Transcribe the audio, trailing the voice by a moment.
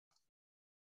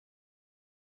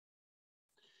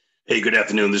Hey, good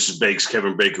afternoon. This is Bakes,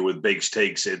 Kevin Baker with Bakes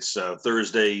Takes. It's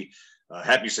Thursday.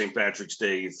 Happy St. Patrick's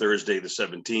Day, Thursday the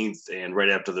 17th, and right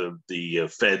after the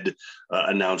Fed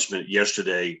announcement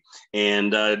yesterday.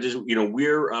 And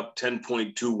we're up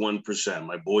 10.21%.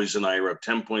 My boys and I are up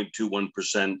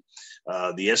 10.21%.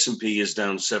 The S&P is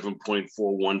down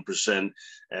 7.41%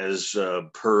 as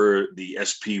per the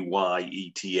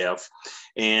SPY ETF.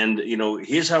 And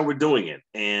here's how we're doing it.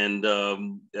 And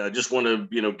I just want to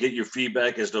get your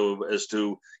feedback as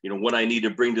to what I need to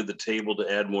bring to the table to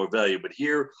add more value. But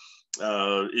here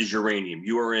is uranium,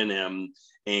 URNM,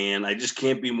 and I just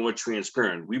can't be more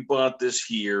transparent. We bought this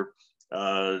here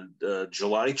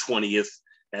July 20th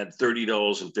at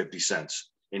 $30.50.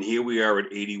 And here we are at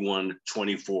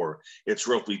 81.24. It's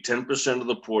roughly 10% of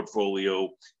the portfolio.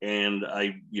 And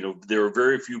there are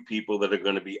very few people that are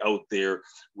going to be out there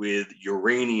with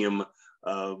uranium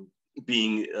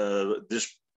being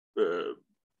this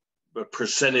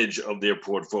percentage of their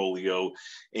portfolio.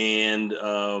 And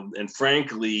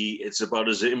frankly, it's about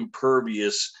as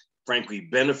impervious, frankly,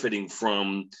 benefiting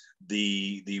from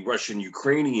the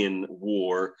Russian-Ukrainian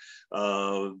war.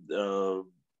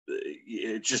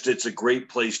 It's a great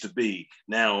place to be.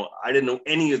 Now, I didn't know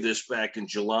any of this back in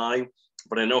July,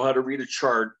 but I know how to read a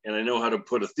chart and I know how to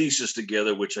put a thesis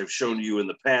together, which I've shown you in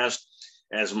the past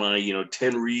as my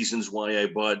 10 reasons why I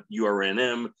bought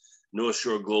URNM, North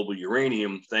Shore Global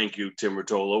Uranium. Thank you, Tim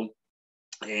Rotolo.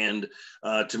 And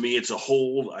to me, it's a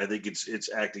hold. I think it's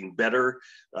acting better.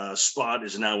 Spot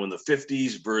is now in the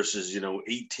 50s versus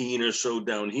 18 or so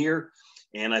down here.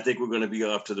 And I think we're going to be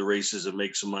off to the races and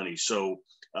make some money. So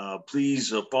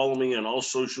please follow me on all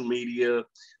social media.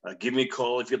 Give me a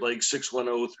call if you'd like,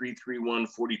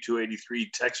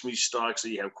 610-331-4283. Text me stocks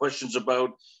that you have questions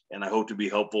about, and I hope to be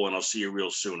helpful, and I'll see you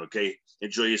real soon, okay?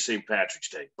 Enjoy your St. Patrick's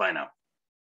Day. Bye now.